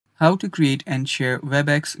How to create and share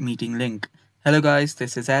Webex meeting link. Hello guys,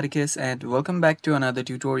 this is Atticus and welcome back to another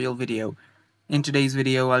tutorial video. In today's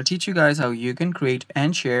video, I'll teach you guys how you can create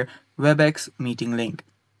and share Webex meeting link.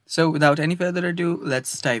 So without any further ado,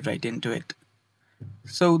 let's dive right into it.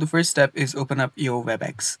 So the first step is open up your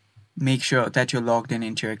Webex. Make sure that you're logged in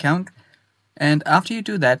into your account. And after you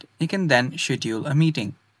do that, you can then schedule a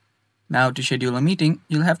meeting. Now to schedule a meeting,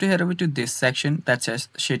 you'll have to head over to this section that says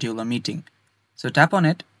schedule a meeting. So tap on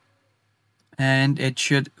it and it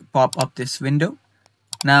should pop up this window.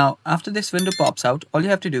 Now, after this window pops out, all you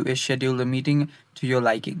have to do is schedule the meeting to your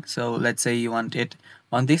liking. So let's say you want it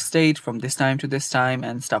on this date from this time to this time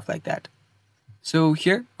and stuff like that. So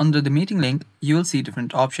here under the meeting link, you will see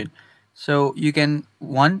different option. So you can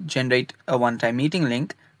generate a one-time meeting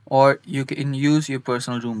link, or you can use your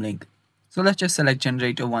personal room link. So let's just select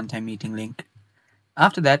generate a one-time meeting link.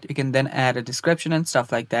 After that, you can then add a description and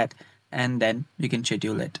stuff like that, and then you can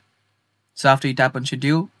schedule it. So after you tap on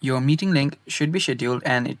schedule, your meeting link should be scheduled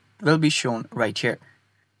and it will be shown right here.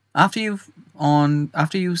 After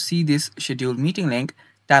you see this scheduled meeting link,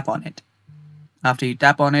 tap on it. After you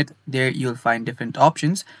tap on it, there you'll find different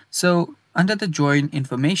options. So under the join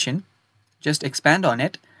information, just expand on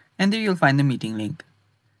it and there you'll find the meeting link.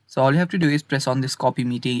 So all you have to do is press on this copy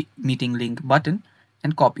meeting link button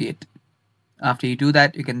and copy it. After you do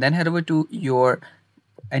that, you can then head over to your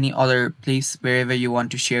any other place wherever you want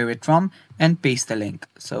to share it from and paste the link.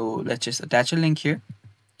 So let's just attach a link here.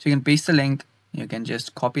 So you can paste the link, you can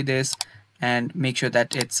just copy this and make sure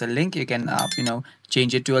that it's a link. You can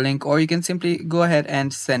change it to a link, or you can simply go ahead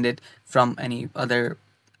and send it from any other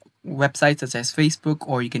website such as Facebook,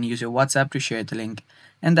 or you can use your WhatsApp to share the link.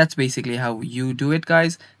 And that's basically how you do it,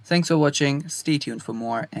 guys. Thanks for watching, stay tuned for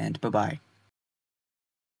more, and bye bye.